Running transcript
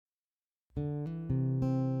Hey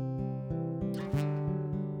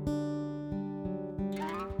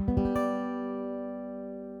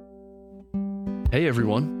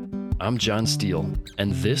everyone, I'm John Steele,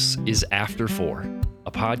 and this is After 4,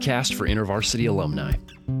 a podcast for InterVarsity alumni.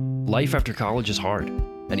 Life after college is hard,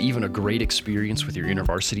 and even a great experience with your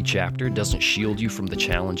InterVarsity chapter doesn't shield you from the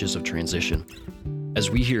challenges of transition. As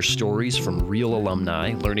we hear stories from real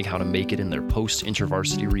alumni learning how to make it in their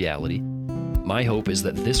post-InterVarsity reality, my hope is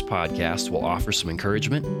that this podcast will offer some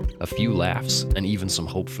encouragement, a few laughs, and even some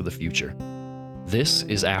hope for the future. This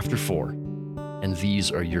is After 4, and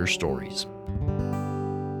these are your stories.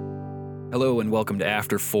 Hello and welcome to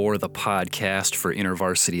After 4, the podcast for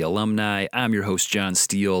InterVarsity alumni. I'm your host, John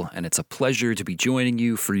Steele, and it's a pleasure to be joining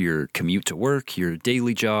you for your commute to work, your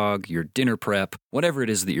daily jog, your dinner prep, whatever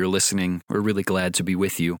it is that you're listening. We're really glad to be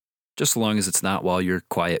with you, just as long as it's not while you're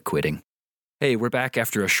quiet quitting. Hey, we're back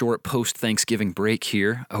after a short post-Thanksgiving break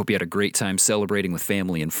here. I hope you had a great time celebrating with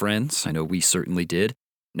family and friends. I know we certainly did.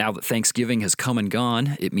 Now that Thanksgiving has come and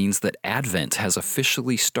gone, it means that Advent has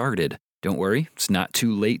officially started. Don't worry, it's not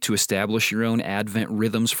too late to establish your own Advent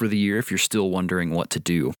rhythms for the year if you're still wondering what to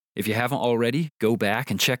do. If you haven't already, go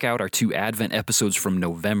back and check out our 2 Advent episodes from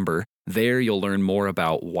November. There you'll learn more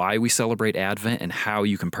about why we celebrate Advent and how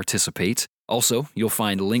you can participate. Also, you'll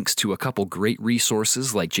find links to a couple great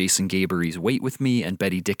resources like Jason Gabery's Wait With Me and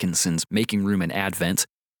Betty Dickinson's Making Room in Advent.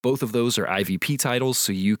 Both of those are IVP titles,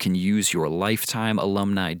 so you can use your lifetime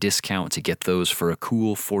alumni discount to get those for a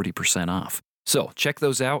cool 40% off. So check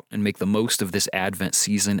those out and make the most of this Advent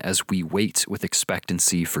season as we wait with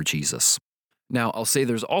expectancy for Jesus. Now, I'll say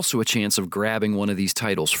there's also a chance of grabbing one of these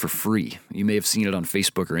titles for free. You may have seen it on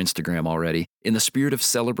Facebook or Instagram already. In the spirit of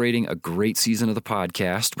celebrating a great season of the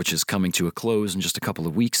podcast, which is coming to a close in just a couple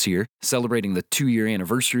of weeks here, celebrating the 2-year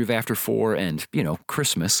anniversary of After 4 and,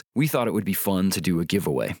 Christmas, we thought it would be fun to do a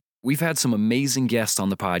giveaway. We've had some amazing guests on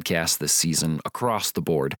the podcast this season across the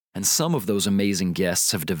board, and some of those amazing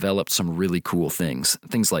guests have developed some really cool things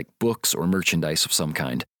like books or merchandise of some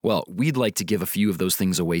kind. Well, we'd like to give a few of those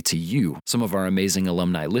things away to you, some of our amazing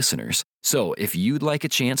alumni listeners. So if you'd like a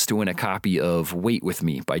chance to win a copy of Wait With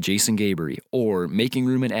Me by Jason Gabery, or Making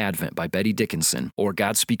Room in Advent by Betty Dickinson, or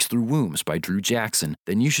God Speaks Through Wombs by Drew Jackson,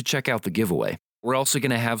 then you should check out the giveaway. We're also going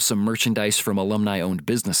to have some merchandise from alumni-owned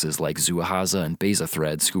businesses like Zuahaza and Beza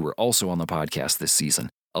Threads, who were also on the podcast this season.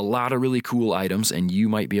 A lot of really cool items, and you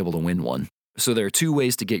might be able to win one. So there are 2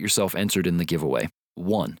 ways to get yourself entered in the giveaway.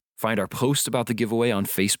 1, find our post about the giveaway on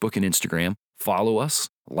Facebook and Instagram, follow us,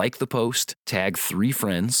 like the post, tag 3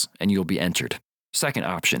 friends, and you'll be entered. Second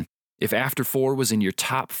option, if After 4 was in your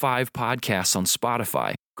top 5 podcasts on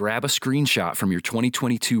Spotify, grab a screenshot from your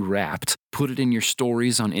 2022 Wrapped, put it in your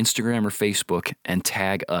stories on Instagram or Facebook, and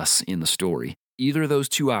tag us in the story. Either of those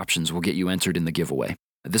 2 options will get you entered in the giveaway.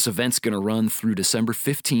 This event's going to run through December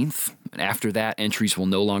 15th, and after that, entries will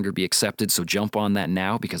no longer be accepted, so jump on that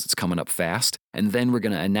now because it's coming up fast. And then we're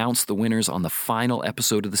going to announce the winners on the final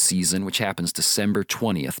episode of the season, which happens December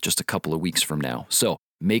 20th, just a couple of weeks from now. So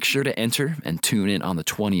make sure to enter and tune in on the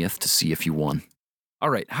 20th to see if you won. All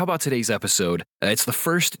right, how about today's episode? It's the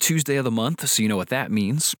first Tuesday of the month, so you know what that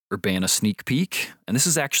means. Urbana Sneak Peek. And this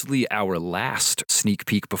is actually our last sneak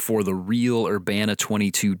peek before the real Urbana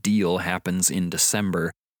 22 deal happens in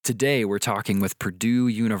December. Today, we're talking with Purdue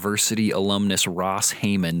University alumnus Ross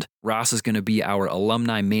Haymond. Ross is going to be our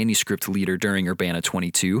alumni manuscript leader during Urbana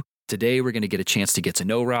 22. Today, we're going to get a chance to get to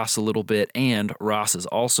know Ross a little bit, and Ross is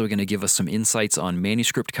also going to give us some insights on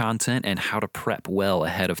manuscript content and how to prep well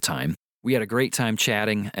ahead of time. We had a great time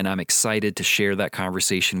chatting, and I'm excited to share that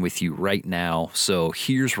conversation with you right now. So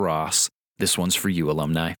here's Ross. This one's for you,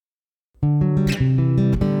 alumni.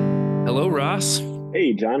 Hello, Ross.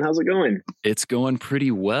 Hey, John. How's it going? It's going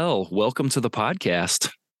pretty well. Welcome to the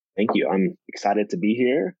podcast. Thank you. I'm excited to be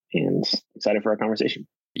here and excited for our conversation.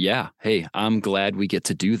 Yeah. Hey, I'm glad we get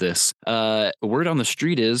to do this. Word on the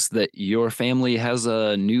street is that your family has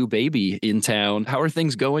a new baby in town. How are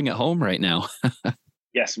things going at home right now?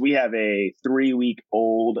 Yes, we have a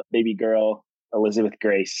 3-week-old baby girl, Elizabeth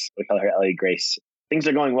Grace. We call her Ellie Grace. Things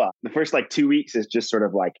are going well. The first 2 weeks is just sort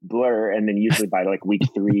of blur. And then usually by week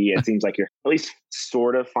 3, it seems like you're at least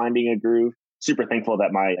sort of finding a groove. Super thankful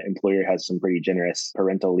that my employer has some pretty generous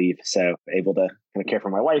parental leave. So able to kind of care for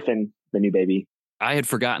my wife and the new baby. I had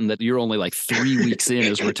forgotten that you're only 3 weeks in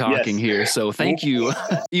as we're talking Yes. here. So thank you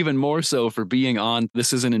even more so for being on.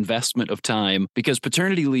 This is an investment of time because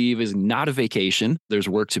paternity leave is not a vacation. There's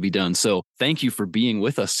work to be done. So thank you for being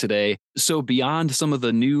with us today. So beyond some of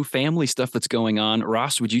the new family stuff that's going on,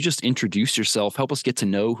 Ross, would you just introduce yourself? Help us get to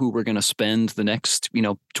know who we're going to spend the next,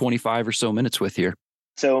 25 or so minutes with here.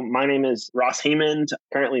 So my name is Ross Haymond,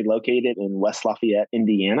 currently located in West Lafayette,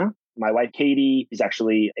 Indiana. My wife, Katie, is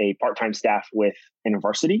actually a part-time staff with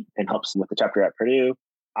InterVarsity and helps with the chapter at Purdue.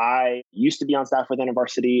 I used to be on staff with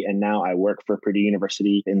InterVarsity, and now I work for Purdue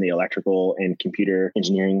University in the electrical and computer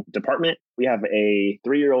engineering department. We have a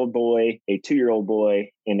 3-year-old boy, a 2-year-old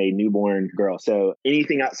boy, and a newborn girl. So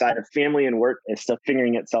anything outside of family and work is still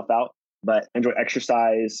figuring itself out. But enjoy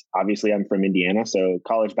exercise. Obviously, I'm from Indiana, so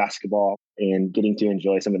college basketball and getting to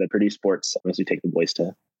enjoy some of the Purdue sports as we take the boys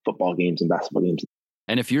to football games and basketball games.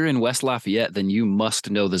 And if you're in West Lafayette, then you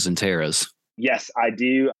must know the Zenteras. Yes, I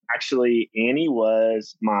do. Actually, Annie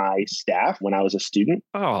was my staff when I was a student.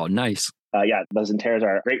 Oh, nice. Yeah, the Zenteras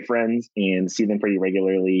are great friends and see them pretty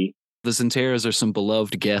regularly. The Zenteras are some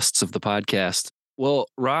beloved guests of the podcast. Well,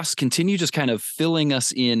 Ross, continue just kind of filling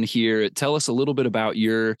us in here. Tell us a little bit about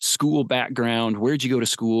your school background. Where did you go to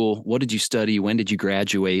school? What did you study? When did you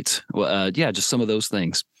graduate? Just some of those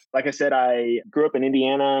things. Like I said, I grew up in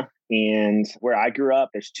Indiana, and where I grew up,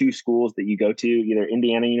 there's 2 schools that you go to, either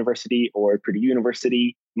Indiana University or Purdue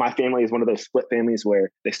University. My family is one of those split families where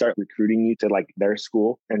they start recruiting you to like their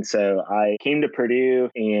school. And so I came to Purdue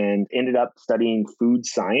and ended up studying food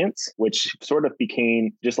science, which sort of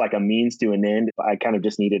became just like a means to an end. I kind of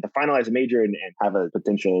just needed to finalize a major and have a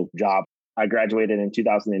potential job. I graduated in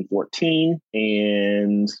 2014,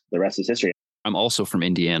 and the rest is history. I'm also from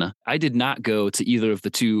Indiana. I did not go to either of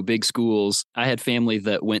the 2 big schools. I had family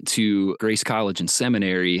that went to Grace College and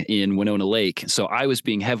Seminary in Winona Lake. So I was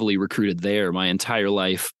being heavily recruited there my entire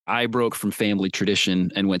life. I broke from family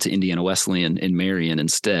tradition and went to Indiana Wesleyan in Marion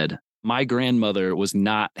instead. My grandmother was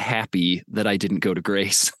not happy that I didn't go to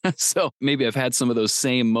Grace. So maybe I've had some of those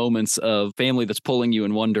same moments of family that's pulling you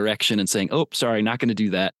in one direction and saying, oh, sorry, not going to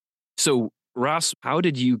do that. So Ross, how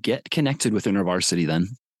did you get connected with InterVarsity then?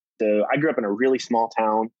 So I grew up in a really small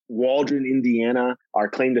town, Waldron, Indiana. Our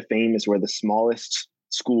claim to fame is we're the smallest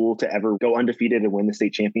school to ever go undefeated and win the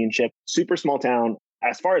state championship. Super small town.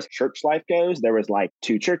 As far as church life goes, there was like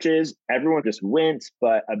 2 churches. Everyone just went.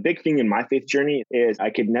 But a big thing in my faith journey is I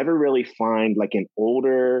could never really find like an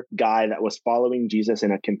older guy that was following Jesus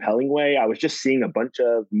in a compelling way. I was just seeing a bunch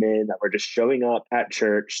of men that were just showing up at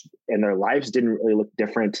church, and their lives didn't really look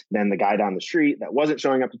different than the guy down the street that wasn't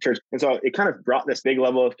showing up to church. And so it kind of brought this big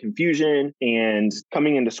level of confusion. And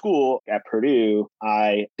coming into school at Purdue,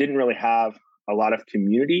 I didn't really have a lot of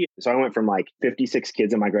community. So I went from like 56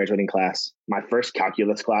 kids in my graduating class. My first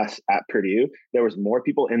calculus class at Purdue, there was more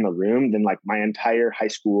people in the room than like my entire high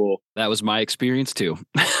school. That was my experience too.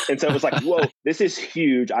 And so it was like, whoa, this is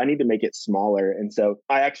huge. I need to make it smaller. And so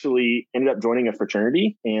I actually ended up joining a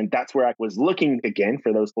fraternity. And that's where I was looking again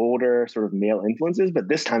for those older sort of male influences. But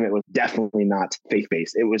this time it was definitely not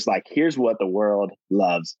faith-based. It was like, here's what the world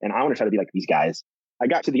loves. And I want to try to be like these guys. I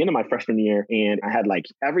got to the end of my freshman year and I had like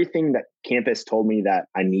everything that campus told me that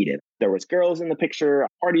I needed. There was girls in the picture,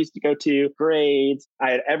 parties to go to, grades. I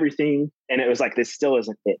had everything. And it was like, this still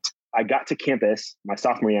isn't it. I got to campus my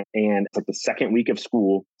sophomore year, and it's like the second week of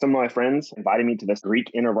school. Some of my friends invited me to this Greek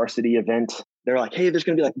InterVarsity event. They're like, hey, there's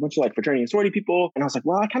going to be like a bunch of like fraternity and sorority people. And I was like,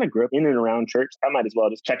 well, I kind of grew up in and around church. I might as well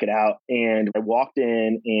just check it out. And I walked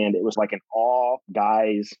in and it was like an all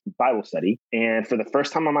guys Bible study. And for the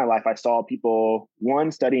first time in my life, I saw people,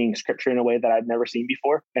 1, studying scripture in a way that I'd never seen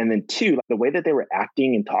before. And then 2, like the way that they were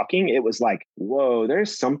acting and talking, it was like, whoa,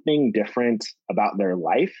 there's something different about their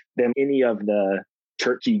life than any of the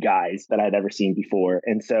churchy guys that I'd ever seen before.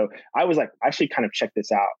 And so I was like, I should kind of check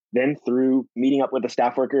this out. Then through meeting up with a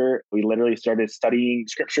staff worker, we literally started studying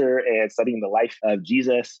scripture and studying the life of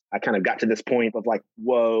Jesus. I kind of got to this point of like,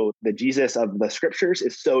 whoa, the Jesus of the scriptures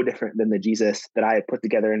is so different than the Jesus that I had put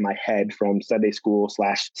together in my head from Sunday school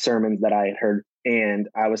 / sermons that I had heard. And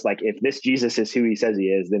I was like, if this Jesus is who he says he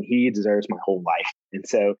is, then he deserves my whole life. And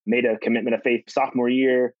so made a commitment of faith sophomore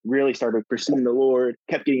year, really started pursuing the Lord,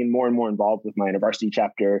 kept getting more and more involved with my InterVarsity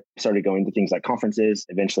chapter, started going to things like conferences,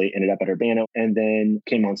 eventually ended up at Urbana, and then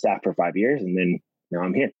came on staff for 5 years. And then now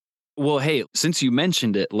I'm here. Well, hey, since you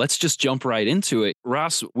mentioned it, let's just jump right into it.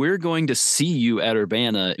 Ross, we're going to see you at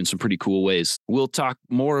Urbana in some pretty cool ways. We'll talk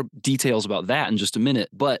more details about that in just a minute,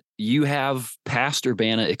 but you have past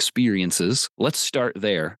Urbana experiences. Let's start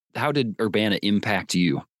there. How did Urbana impact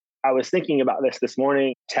you? I was thinking about this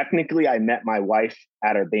morning. Technically, I met my wife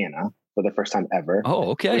at Urbana for the first time ever.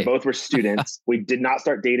 Oh, okay. We both were students. We did not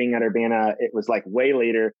start dating at Urbana. It was like way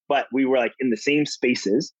later, but we were like in the same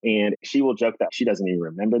spaces. And she will joke that she doesn't even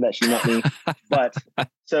remember that she met me. But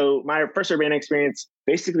so my first Urbana experience,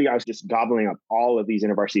 basically I was just gobbling up all of these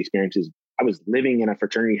InterVarsity experiences. I was living in a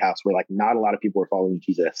fraternity house where like not a lot of people were following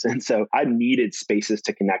Jesus. And so I needed spaces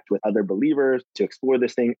to connect with other believers, to explore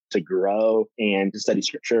this thing, to grow and to study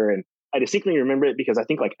scripture. And I distinctly remember it because I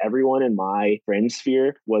think like everyone in my friend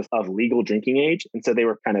sphere was of legal drinking age. And so they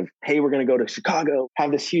were kind of, hey, we're going to go to Chicago,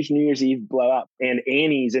 have this huge New Year's Eve blow up. And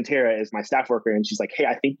Annie Zentera is my staff worker. And she's like, hey,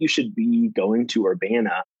 I think you should be going to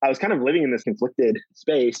Urbana. I was kind of living in this conflicted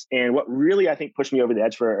space. And what really, I think, pushed me over the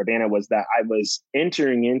edge for Urbana was that I was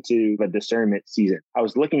entering into a discernment season. I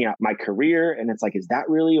was looking at my career and it's like, is that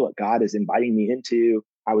really what God is inviting me into?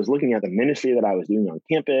 I was looking at the ministry that I was doing on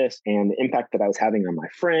campus and the impact that I was having on my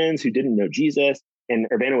friends who didn't know Jesus. And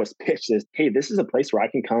Urbana was pitched as, hey, this is a place where I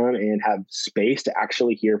can come and have space to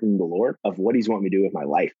actually hear from the Lord of what he's wanting me to do with my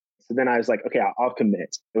life. So then I was like, okay, I'll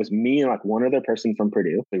commit. It was me and like one other person from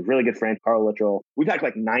Purdue, a really good friend, Carl Littrell. We packed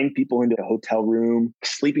like 9 people into a hotel room,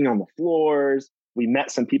 sleeping on the floors. We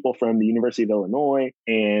met some people from the University of Illinois,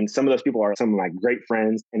 and some of those people are some of my great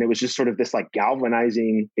friends. And it was just sort of this like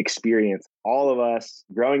galvanizing experience. All of us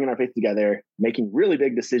growing in our faith together, making really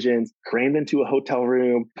big decisions, crammed into a hotel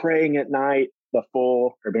room, praying at night, the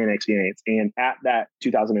full Urbana experience. And at that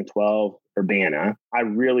 2012 Urbana, I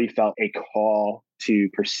really felt a call to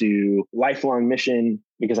pursue lifelong mission,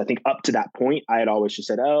 because I think up to that point, I had always just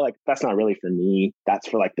said, oh, like, that's not really for me. That's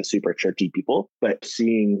for like the super churchy people. But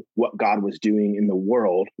seeing what God was doing in the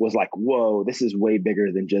world was like, whoa, this is way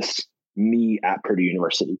bigger than just me at Purdue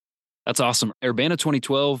University. That's awesome. Urbana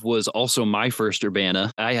 2012 was also my first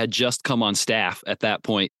Urbana. I had just come on staff at that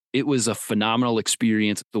point. It was a phenomenal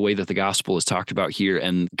experience, the way that the gospel is talked about here,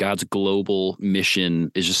 and God's global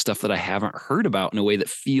mission is just stuff that I haven't heard about in a way that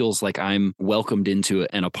feels like I'm welcomed into it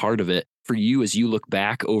and a part of it. For you, as you look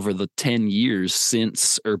back over the 10 years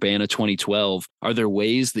since Urbana 2012, are there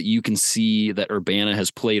ways that you can see that Urbana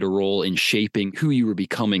has played a role in shaping who you were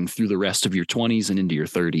becoming through the rest of your 20s and into your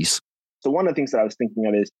 30s? So one of the things that I was thinking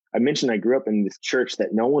of is, I mentioned I grew up in this church that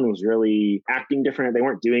no one was really acting different. They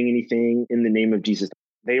weren't doing anything in the name of Jesus.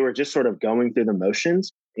 They were just sort of going through the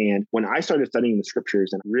motions. And when I started studying the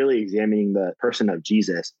scriptures and really examining the person of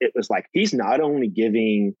Jesus, it was like, he's not only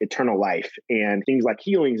giving eternal life and things like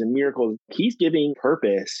healings and miracles, he's giving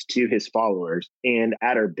purpose to his followers. And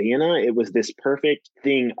at Urbana, it was this perfect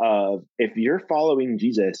thing of, if you're following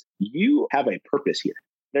Jesus, you have a purpose here.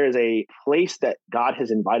 There's a place that God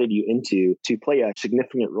has invited you into to play a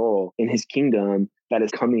significant role in his kingdom that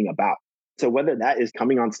is coming about. So whether that is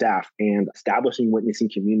coming on staff and establishing witnessing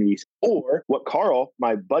communities, or what Carl,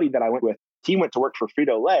 my buddy that I went with, he went to work for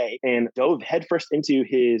Frito-Lay and dove headfirst into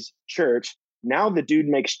his church. Now the dude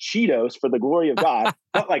makes Cheetos for the glory of God.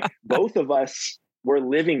 But like both of us were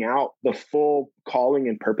living out the full calling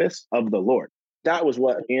and purpose of the Lord. That was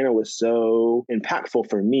what Urbana was so impactful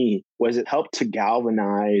for me, was it helped to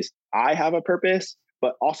galvanize, I have a purpose,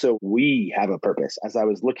 but also we have a purpose. As I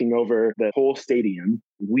was looking over the whole stadium,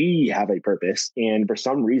 we have a purpose. And for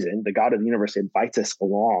some reason, the God of the universe invites us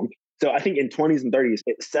along. So I think in 20s and 30s,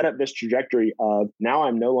 it set up this trajectory of, now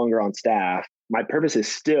I'm no longer on staff. My purpose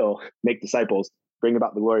is still make disciples, bring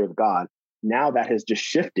about the glory of God. Now that has just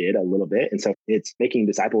shifted a little bit. And so it's making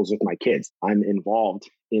disciples with my kids. I'm involved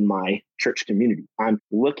in my church community. I'm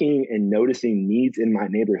looking and noticing needs in my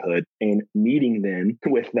neighborhood and meeting them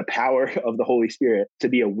with the power of the Holy Spirit to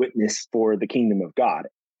be a witness for the kingdom of God.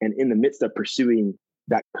 And in the midst of pursuing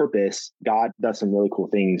that purpose, God does some really cool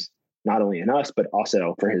things, not only in us, but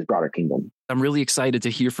also for his broader kingdom. I'm really excited to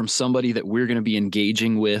hear from somebody that we're going to be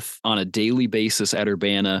engaging with on a daily basis at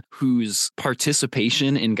Urbana, whose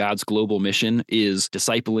participation in God's global mission is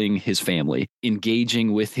discipling his family,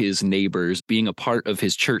 engaging with his neighbors, being a part of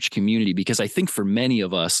his church community, because I think for many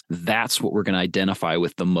of us, that's what we're going to identify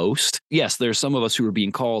with the most. Yes, there's some of us who are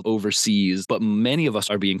being called overseas, but many of us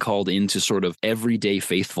are being called into sort of everyday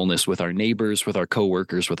faithfulness with our neighbors, with our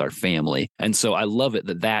coworkers, with our family. And so I love it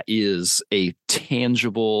that that is a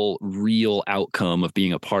tangible, real outcome of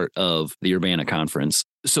being a part of the Urbana Conference.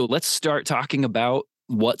 So let's start talking about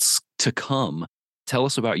what's to come. Tell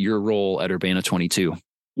us about your role at Urbana 22.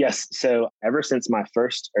 Yes. So ever since my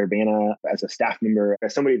first Urbana as a staff member,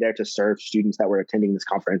 as somebody there to serve students that were attending this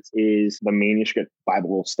conference, is the manuscript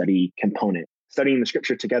Bible study component. Studying the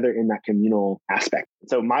scripture together in that communal aspect.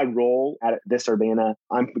 So my role at this Urbana,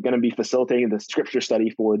 I'm going to be facilitating the scripture study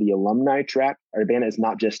for the alumni track. Urbana is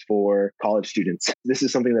not just for college students. This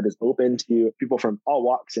is something that is open to people from all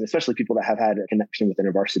walks, and especially people that have had a connection with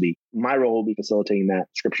InterVarsity. My role will be facilitating that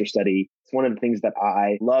scripture study. It's one of the things that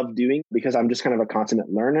I love doing because I'm just kind of a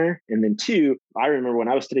consummate learner. And then two, I remember when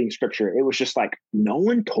I was studying scripture, it was just like, no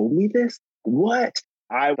one told me this. What?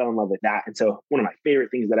 I fell in love with that. And so one of my favorite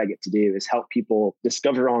things that I get to do is help people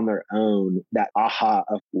discover on their own that aha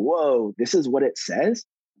of, whoa, this is what it says.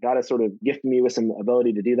 God has sort of gifted me with some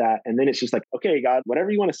ability to do that. And then it's just like, okay, God, whatever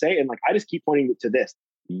you want to say. And like, I just keep pointing to this.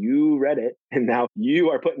 You read it, and now you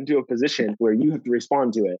are put into a position where you have to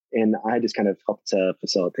respond to it. And I just kind of help to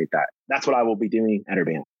facilitate that. That's what I will be doing at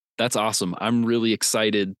Urbana. That's awesome. I'm really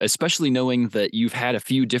excited, especially knowing that you've had a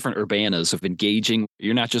few different Urbanas of engaging.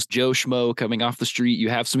 You're not just Joe Schmo coming off the street. You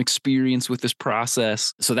have some experience with this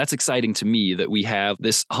process. So that's exciting to me that we have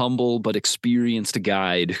this humble but experienced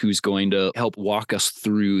guide who's going to help walk us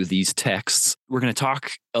through these texts. We're going to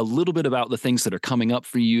talk a little bit about the things that are coming up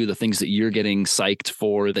for you, the things that you're getting psyched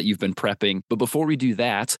for, that you've been prepping. But before we do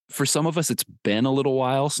that, for some of us, it's been a little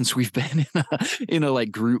while since we've been in a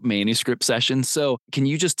like group manuscript session. So can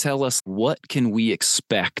you just tell us what can we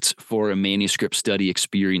expect for a manuscript study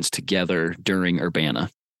experience together during Urbana?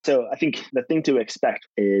 So I think the thing to expect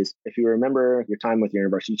is, if you remember your time with your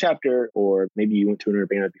university chapter, or maybe you went to an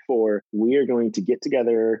Urbana before, we are going to get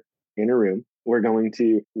together in a room. We're going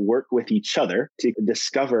to work with each other to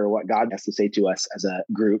discover what God has to say to us as a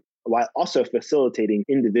group, while also facilitating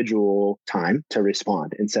individual time to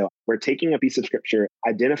respond. And so we're taking a piece of scripture,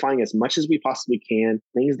 identifying as much as we possibly can,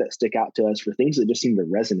 things that stick out to us, for things that just seem to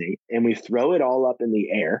resonate. And we throw it all up in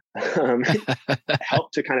the air,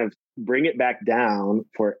 help to kind of bring it back down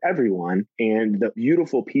for everyone. And the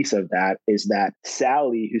beautiful piece of that is that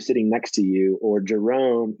Sally, who's sitting next to you, or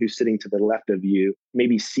Jerome, who's sitting to the left of you,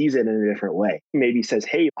 maybe sees it in a different way. Maybe says,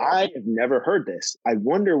 hey, I have never heard this. I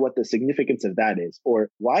wonder what the significance of that is. Or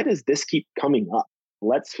why does this keep coming up?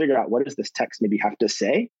 Let's figure out, what does this text maybe have to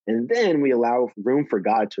say? And then we allow room for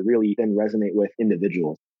God to really then resonate with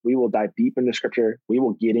individuals. We will dive deep into scripture. We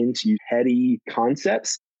will get into heady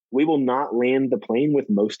concepts. We will not land the plane with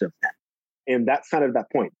most of them. And that's kind of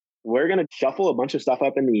that point. We're going to shuffle a bunch of stuff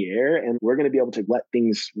up in the air, and we're going to be able to let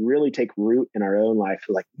things really take root in our own life.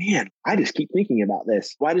 Like, man, I just keep thinking about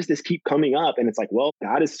this. Why does this keep coming up? And it's like, well,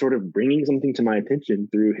 God is sort of bringing something to my attention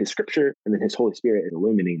through his scripture, and then his Holy Spirit is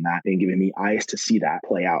illuminating that and giving me eyes to see that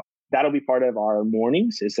play out. That'll be part of our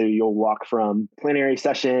mornings. So you'll walk from plenary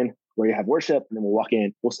session where you have worship, and then we'll walk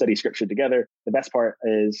in, we'll study scripture together. The best part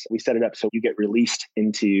is we set it up so you get released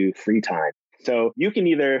into free time. So you can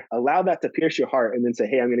either allow that to pierce your heart and then say,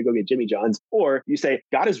 hey, I'm going to go get Jimmy John's, or you say,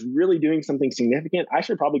 God is really doing something significant. I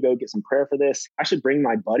should probably go get some prayer for this. I should bring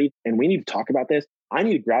my buddy and we need to talk about this. I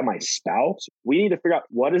need to grab my spouse. We need to figure out,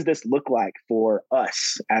 what does this look like for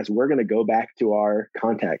us as we're going to go back to our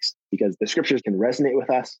context, because the scriptures can resonate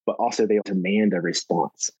with us, but also they demand a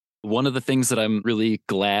response. One of the things that I'm really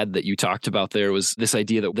glad that you talked about there was this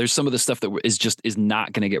idea that there's some of the stuff that is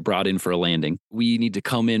not going to get brought in for a landing. We need to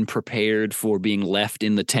come in prepared for being left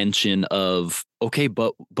in the tension of, okay,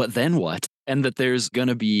 but then what? And that there's going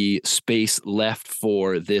to be space left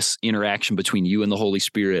for this interaction between you and the Holy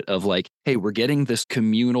Spirit of like, hey, we're getting this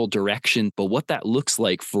communal direction, but what that looks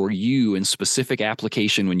like for you in specific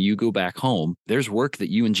application when you go back home, there's work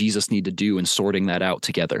that you and Jesus need to do in sorting that out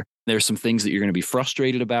together. There's some things that you're going to be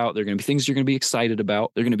frustrated about. There are going to be things you're going to be excited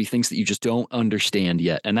about. There are going to be things that you just don't understand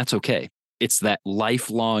yet. And that's okay. It's that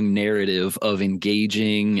lifelong narrative of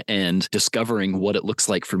engaging and discovering what it looks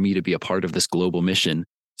like for me to be a part of this global mission.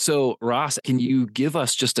 So, Ross, can you give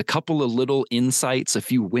us just a couple of little insights, a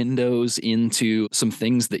few windows into some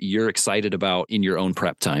things that you're excited about in your own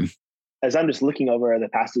prep time? As I'm just looking over the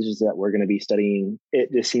passages that we're going to be studying,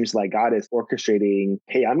 it just seems like God is orchestrating,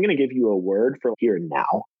 hey, I'm going to give you a word for here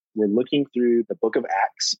now. We're looking through the book of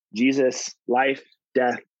Acts, Jesus' life,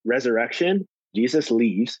 death, resurrection. Jesus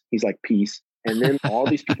leaves. He's like, peace. And then all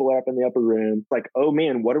these people are up in the upper room, like, oh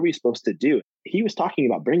man, what are we supposed to do? He was talking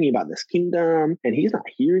about bringing about this kingdom, and he's not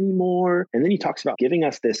here anymore. And then he talks about giving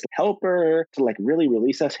us this helper to like really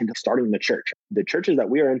release us into starting the church. The churches that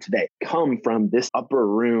we are in today come from this upper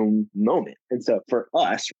room moment. And so for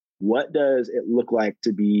us, what does it look like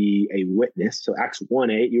to be a witness? So Acts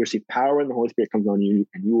 1:8, you receive power when the Holy Spirit comes on you,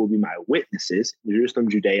 and you will be my witnesses in Jerusalem,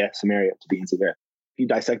 Judea, Samaria, to the ends of the earth. If you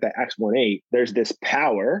dissect that Acts 1:8, there's this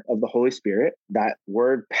power of the Holy Spirit. That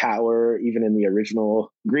word power, even in the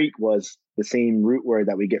original Greek, was the same root word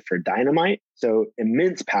that we get for dynamite. So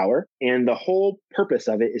immense power. And the whole purpose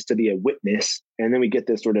of it is to be a witness. And then we get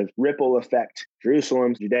this sort of ripple effect,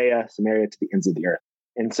 Jerusalem, Judea, Samaria, to the ends of the earth.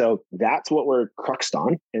 And so that's what we're cruxed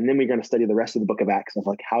on. And then we're going to study the rest of the book of Acts of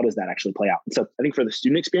like, how does that actually play out? And so I think for the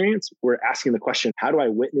student experience, we're asking the question, how do I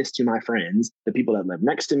witness to my friends, the people that live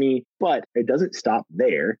next to me? But it doesn't stop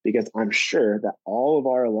there, because I'm sure that all of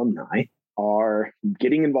our alumni are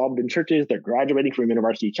getting involved in churches. They're graduating from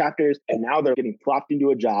university chapters, and now they're getting plopped into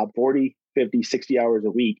a job 40, 50, 60 hours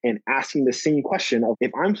a week and asking the same question of,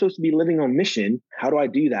 if I'm supposed to be living on mission, how do I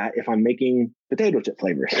do that if I'm making potato chip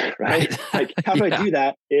flavors, right? Like, how do I do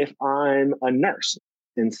that if I'm a nurse?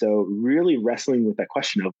 And so really wrestling with that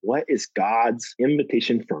question of, what is God's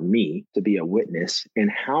invitation for me to be a witness?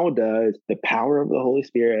 And how does the power of the Holy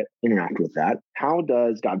Spirit interact with that? How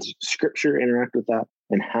does God's scripture interact with that?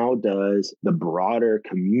 And how does the broader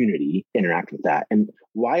community interact with that? And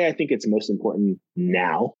why I think it's most important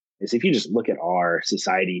now is, if you just look at our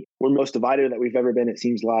society, we're most divided that we've ever been. It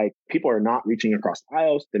seems like people are not reaching across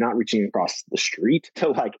aisles. They're not reaching across the street to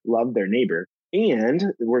like love their neighbor.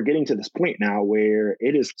 And we're getting to this point now where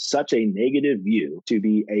it is such a negative view to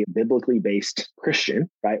be a biblically based Christian,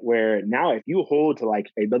 right? Where now if you hold to like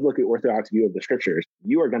a biblically orthodox view of the scriptures,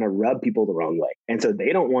 you are going to rub people the wrong way. And so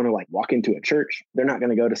they don't want to like walk into a church. They're not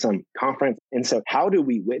going to go to some conference. And so how do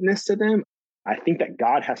we witness to them? I think that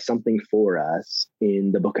God has something for us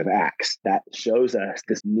in the book of Acts that shows us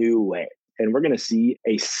this new way. And we're going to see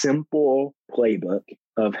a simple playbook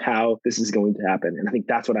of how this is going to happen. And I think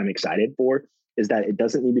that's what I'm excited for, is that it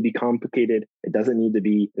doesn't need to be complicated. It doesn't need to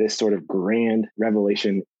be this sort of grand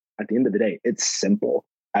revelation. At the end of the day, it's simple.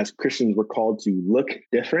 As Christians, we're called to look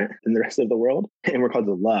different than the rest of the world, and we're called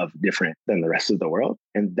to love different than the rest of the world.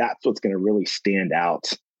 And that's what's going to really stand out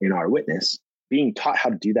in our witness. Being taught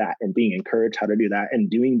how to do that and being encouraged how to do that and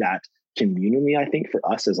doing that communally, I think for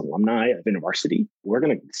us as alumni of InterVarsity, we're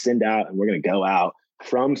going to send out and we're going to go out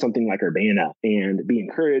from something like Urbana and be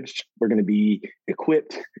encouraged. We're going to be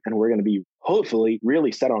equipped, and we're going to be hopefully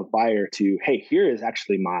really set on fire to, hey, here's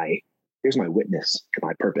my witness and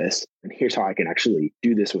my purpose. And here's how I can actually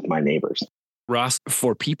do this with my neighbors. Ross,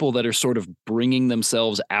 for people that are sort of bringing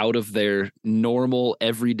themselves out of their normal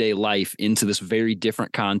everyday life into this very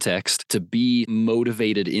different context, to be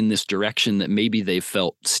motivated in this direction that maybe they've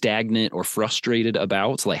felt stagnant or frustrated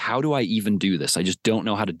about, like, how do I even do this? I just don't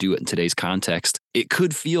know how to do it in today's context. It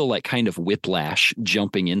could feel like kind of whiplash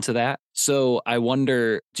jumping into that. So I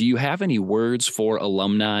wonder, do you have any words for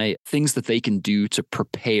alumni, things that they can do to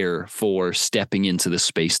prepare for stepping into this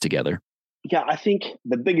space together? Yeah, I think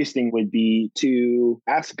the biggest thing would be to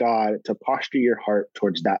ask God to posture your heart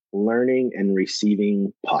towards that learning and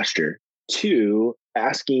receiving posture. 2,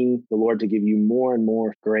 asking the Lord to give you more and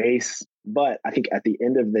more grace. But I think at the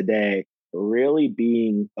end of the day, really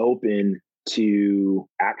being open to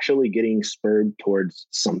actually getting spurred towards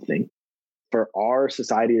something. For our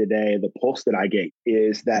society today, the pulse that I get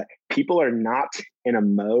is that people are not in a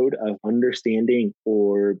mode of understanding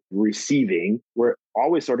or receiving. We're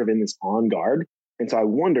always sort of in this on guard. And so I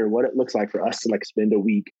wonder what it looks like for us to like spend a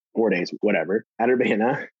week, 4 days, whatever, at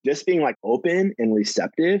Urbana, just being like open and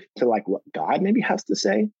receptive to like what God maybe has to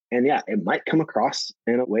say. And yeah, it might come across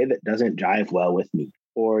in a way that doesn't jive well with me.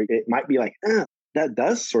 Or it might be like, that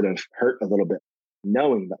does sort of hurt a little bit.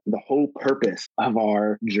 Knowing that the whole purpose of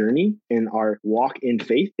our journey and our walk in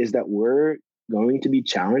faith is that we're going to be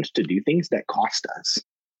challenged to do things that cost us.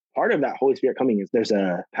 Part of that Holy Spirit coming is there's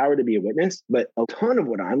a power to be a witness, but a ton of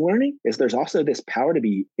what I'm learning is there's also this power to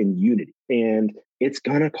be in unity, and it's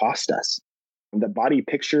going to cost us. The body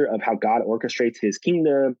picture of how God orchestrates his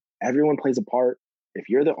kingdom, everyone plays a part. If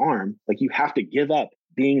you're the arm, like you have to give up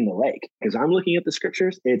being the leg. Because I'm looking at the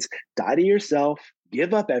scriptures, it's die to yourself,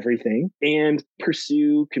 give up everything, and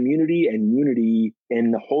pursue community and unity.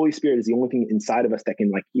 And the Holy Spirit is the only thing inside of us that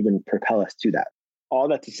can like even propel us to that. All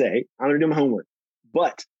that to say, I'm going to do my homework,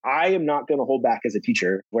 but I am not going to hold back as a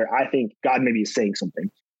teacher where I think God maybe is saying something.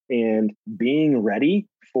 And being ready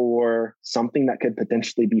for something that could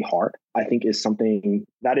potentially be hard, I think is something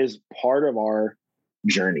that is part of our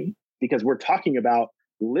journey, because we're talking about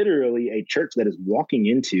literally a church that is walking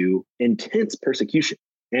into intense persecution.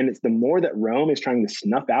 And it's the more that Rome is trying to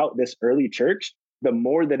snuff out this early church, the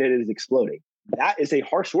more that it is exploding. That is a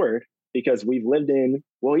harsh word, because we've lived in,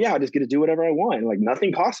 well, yeah, I just get to do whatever I want. Like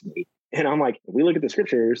nothing costs me. And I'm like, if we look at the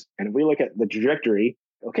scriptures and if we look at the trajectory,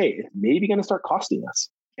 okay, it's maybe going to start costing us.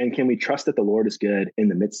 And can we trust that the Lord is good in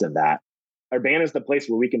the midst of that? Urbana is the place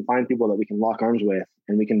where we can find people that we can lock arms with,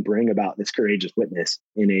 and we can bring about this courageous witness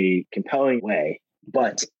in a compelling way.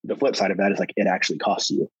 But the flip side of that is like, it actually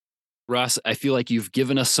costs you. Ross, I feel like you've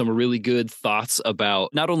given us some really good thoughts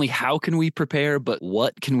about not only how can we prepare, but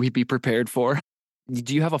what can we be prepared for?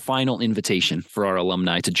 Do you have a final invitation for our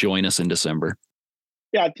alumni to join us in December?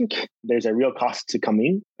 Yeah, I think there's a real cost to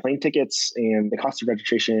coming, plane tickets and the cost of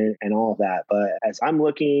registration and all of that. But as I'm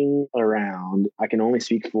looking around, I can only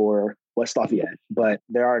speak for West Lafayette, but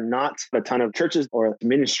there are not a ton of churches or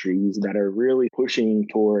ministries that are really pushing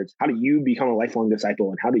towards how do you become a lifelong disciple,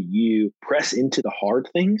 and how do you press into the hard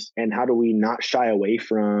things, and how do we not shy away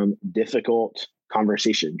from difficult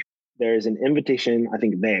conversations. there's an invitation, I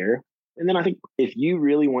think, there. And then I think if you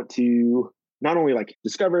really want to not only like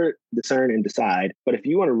discover, discern, and decide, but if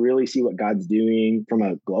you want to really see what God's doing from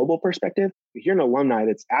a global perspective, if you're an alumni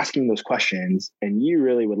that's asking those questions and you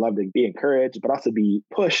really would love to be encouraged, but also be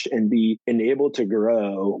pushed and be enabled to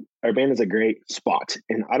grow, Urbana is a great spot.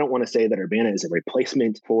 And I don't want to say that Urbana is a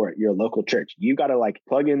replacement for your local church. You got to like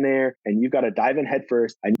plug in there and you've got to dive in head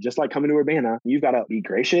first. And just like coming to Urbana, you've got to be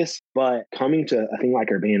gracious, but coming to a thing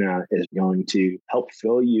like Urbana is going to help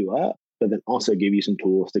fill you up, but then also give you some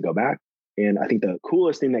tools to go back. And I think the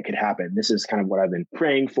coolest thing that could happen, this is kind of what I've been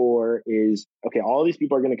praying for, is, okay, all these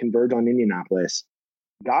people are going to converge on Indianapolis.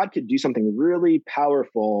 God could do something really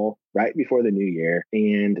powerful right before the new year.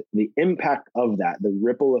 And the impact of that, the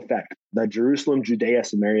ripple effect, the Jerusalem, Judea,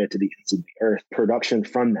 Samaria to the ends of the earth production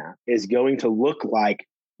from that is going to look like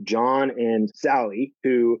John and Sally,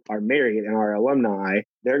 who are married and are alumni.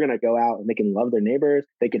 They're going to go out and they can love their neighbors.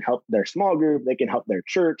 They can help their small group. They can help their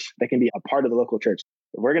church. They can be a part of the local church.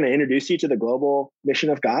 We're going to introduce you to the global mission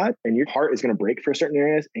of God, and your heart is going to break for certain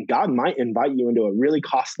areas. And God might invite you into a really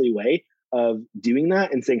costly way of doing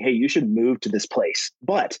that and saying, hey, you should move to this place.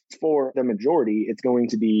 But for the majority, it's going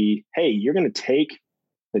to be, hey, you're going to take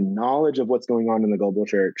the knowledge of what's going on in the global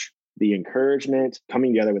church, the encouragement,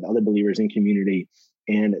 coming together with other believers in community,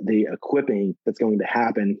 and the equipping that's going to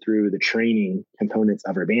happen through the training components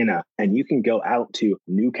of Urbana. And you can go out to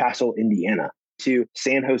Newcastle, Indiana, to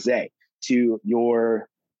San Jose, to your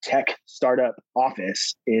tech startup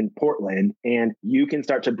office in Portland, and you can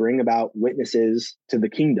start to bring about witnesses to the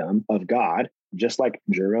kingdom of God, just like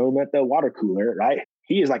Jerome at the water cooler, right?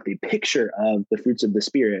 He is like the picture of the fruits of the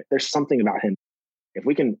Spirit. There's something about him. If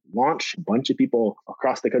we can launch a bunch of people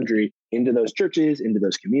across the country into those churches, into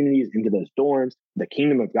those communities, into those dorms, the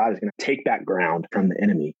kingdom of God is going to take back ground from the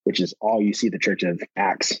enemy, which is all you see the Church of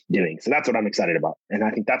Acts doing. So that's what I'm excited about. And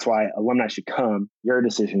I think that's why alumni should come. Your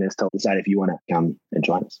decision is to decide if you want to come and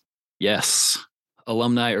join us. Yes.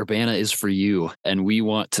 Alumni Urbana is for you, and we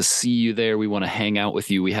want to see you there. We want to hang out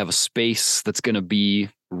with you. We have a space that's going to be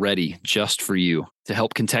ready just for you to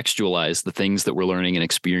help contextualize the things that we're learning and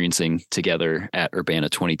experiencing together at Urbana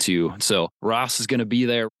 22. So Ross is going to be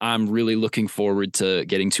there. I'm really looking forward to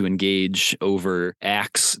getting to engage over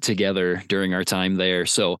Acts together during our time there.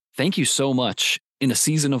 So thank you so much. In a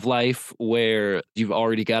season of life where you've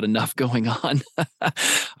already got enough going on,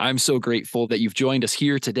 I'm so grateful that you've joined us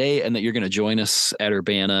here today and that you're going to join us at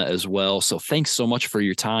Urbana as well. So thanks so much for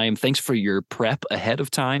your time. Thanks for your prep ahead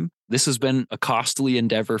of time. This has been a costly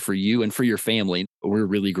endeavor for you and for your family. We're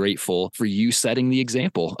really grateful for you setting the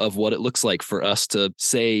example of what it looks like for us to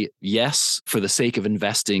say yes for the sake of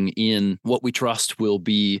investing in what we trust will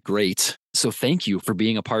be great. So thank you for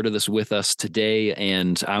being a part of this with us today.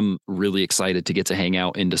 And I'm really excited to get to hang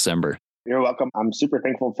out in December. You're welcome. I'm super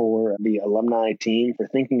thankful for the alumni team for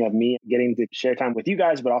thinking of me, getting to share time with you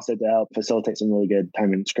guys, but also to help facilitate some really good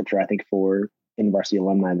time in scripture, I think, for InterVarsity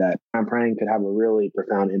alumni that I'm praying could have a really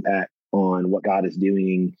profound impact on what God is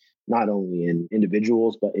doing, not only in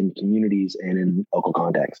individuals, but in communities and in local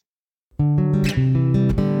context.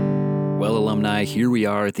 Well, alumni, here we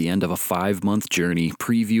are at the end of a 5-month journey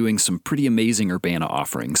previewing some pretty amazing Urbana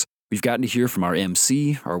offerings. We've gotten to hear from our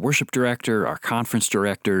MC, our worship director, our conference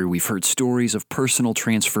director. We've heard stories of personal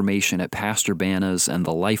transformation at past Urbanas and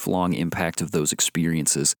the lifelong impact of those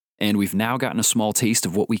experiences. And we've now gotten a small taste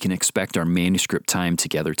of what we can expect our manuscript time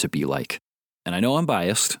together to be like. And I know I'm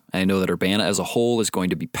biased. I know that Urbana as a whole is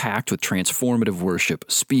going to be packed with transformative worship,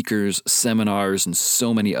 speakers, seminars, and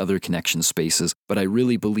so many other connection spaces. But I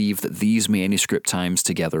really believe that these manuscript times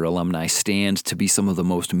together, alumni, stand to be some of the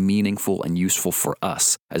most meaningful and useful for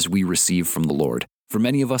us as we receive from the Lord. For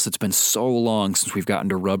many of us, it's been so long since we've gotten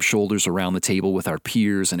to rub shoulders around the table with our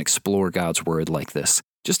peers and explore God's Word like this.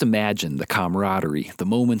 Just imagine the camaraderie, the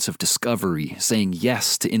moments of discovery, saying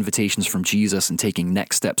yes to invitations from Jesus and taking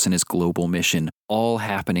next steps in his global mission, all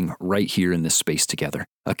happening right here in this space together.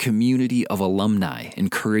 A community of alumni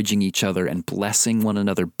encouraging each other and blessing one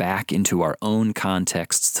another back into our own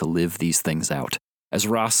contexts to live these things out. As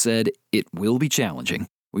Ross said, it will be challenging.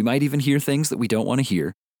 We might even hear things that we don't want to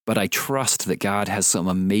hear, but I trust that God has some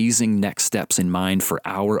amazing next steps in mind for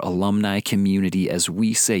our alumni community as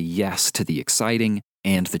we say yes to the exciting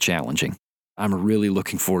and the challenging. I'm really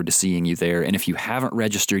looking forward to seeing you there, and if you haven't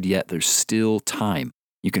registered yet, there's still time.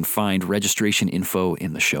 You can find registration info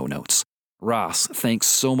in the show notes. Ross, thanks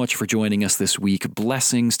so much for joining us this week.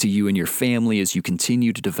 Blessings to you and your family as you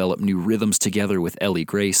continue to develop new rhythms together with Ellie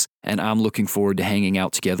Grace, and I'm looking forward to hanging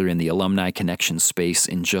out together in the Alumni Connection space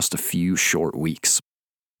in just a few short weeks.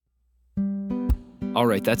 All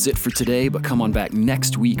right, that's it for today, but come on back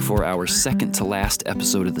next week for our second to last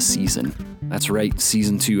episode of the season. That's right,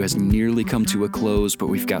 Season 2 has nearly come to a close, but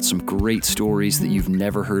we've got some great stories that you've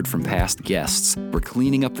never heard from past guests. We're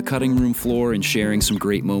cleaning up the cutting room floor and sharing some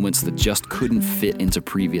great moments that just couldn't fit into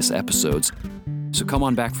previous episodes. So come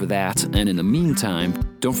on back for that, and in the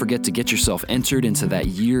meantime, don't forget to get yourself entered into that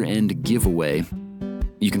year-end giveaway.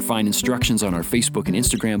 You can find instructions on our Facebook and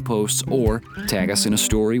Instagram posts, or tag us in a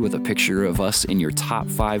story with a picture of us in your top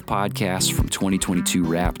 5 podcasts from 2022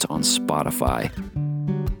 Wrapped on Spotify.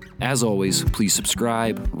 As always, please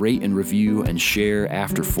subscribe, rate and review, and share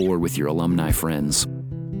After 4 with your alumni friends.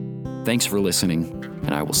 Thanks for listening,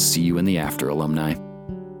 and I will see you in the after, alumni.